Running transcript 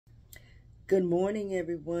Good morning,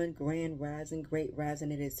 everyone. Grand Rising, Great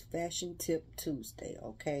Rising. It is Fashion Tip Tuesday,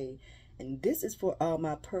 okay? And this is for all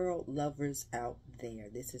my pearl lovers out there.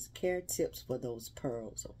 This is care tips for those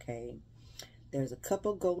pearls, okay? There's a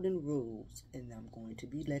couple golden rules, and I'm going to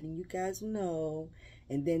be letting you guys know.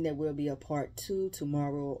 And then there will be a part 2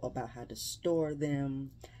 tomorrow about how to store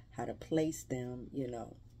them, how to place them,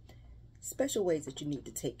 special ways that you need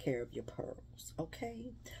to take care of your pearls,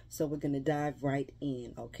 okay? So we're going to dive right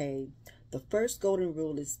in, okay? The first golden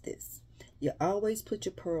rule is this: you always put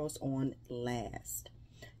your pearls on last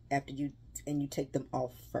after you take them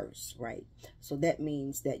off first, right? So that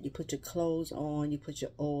means that you put your clothes on, you put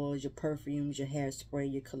your oils, your perfumes, your hairspray,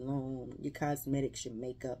 your cologne, your cosmetics, your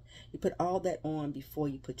makeup. You put all that on before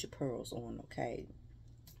you put your pearls on, okay?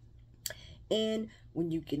 And when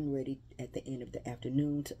you're getting ready at the end of the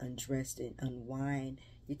afternoon to undress and unwind,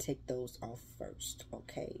 you take those off first,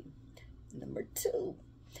 okay? Number 2,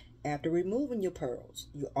 after removing your pearls,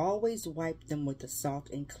 you always wipe them with a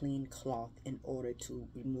soft and clean cloth in order to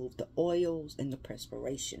remove the oils and the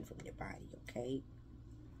perspiration from your body, okay?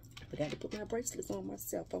 I forgot to put my bracelets on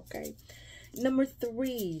myself, okay? Number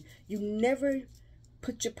 3, you never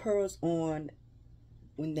put your pearls on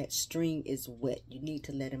when that string is wet. You need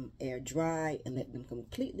to let them air dry and let them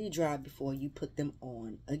completely dry before you put them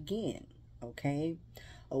on again, okay?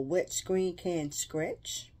 A wet string can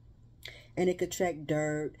scratch and it could attract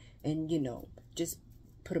dirt and, just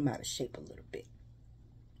put them out of shape a little bit.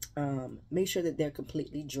 Make sure that they're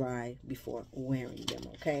completely dry before wearing them,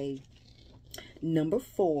 okay? Number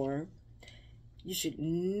 4, you should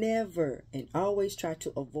never and always try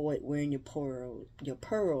to avoid wearing your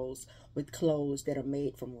pearls with clothes that are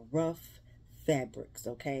made from rough fabrics,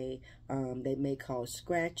 okay? They may cause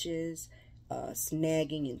scratches,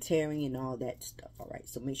 snagging and tearing and all that stuff, all right?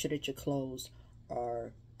 So make sure that your clothes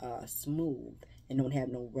are smooth and don't have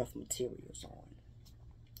no rough materials on.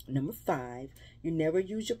 Number 5, you never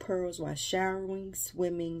use your pearls while showering,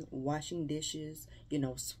 swimming, washing dishes,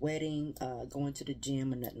 sweating, going to the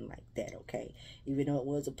gym or nothing like that, okay? Even though it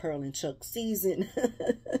was a pearl and chuck season,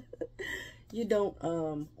 you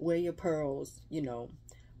don't wear your pearls,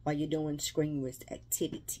 while you're doing strenuous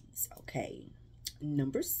activities, okay?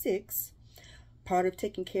 Number 6, part of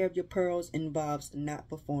taking care of your pearls involves not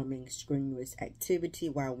performing strenuous activity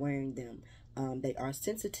while wearing them. They are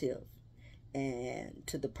sensitive and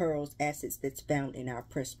to the pearls acids that's found in our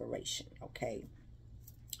perspiration, okay?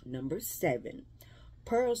 Number 7,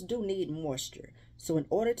 pearls do need moisture. So in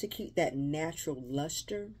order to keep that natural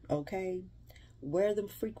luster, okay, wear them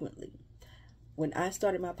frequently. When I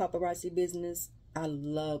started my paparazzi business, I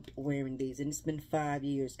loved wearing these, and it's been 5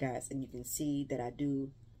 years, guys, and you can see that I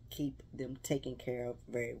do keep them taken care of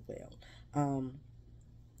very well.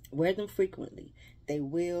 Wear them frequently. They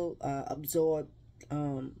will absorb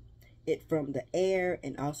it from the air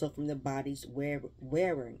and also from the body's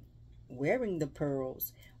wearing the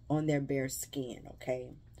pearls on their bare skin,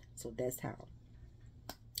 okay? So that's how.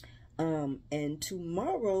 And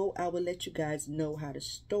tomorrow I will let you guys know how to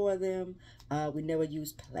store them. We never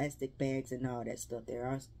use plastic bags and all that stuff. There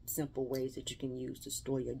are simple ways that you can use to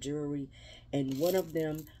store your jewelry, and one of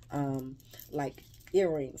them, like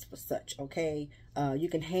earrings for such, okay? You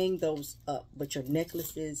can hang those up, but your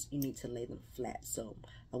necklaces, you need to lay them flat. So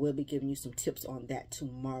I will be giving you some tips on that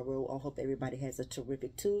tomorrow. I hope everybody has a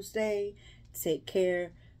terrific Tuesday. Take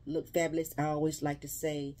care. Look fabulous. I always like to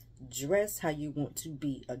say, dress how you want to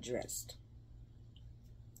be addressed.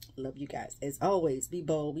 Love you guys. As always, be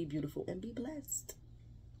bold, be beautiful, and be blessed.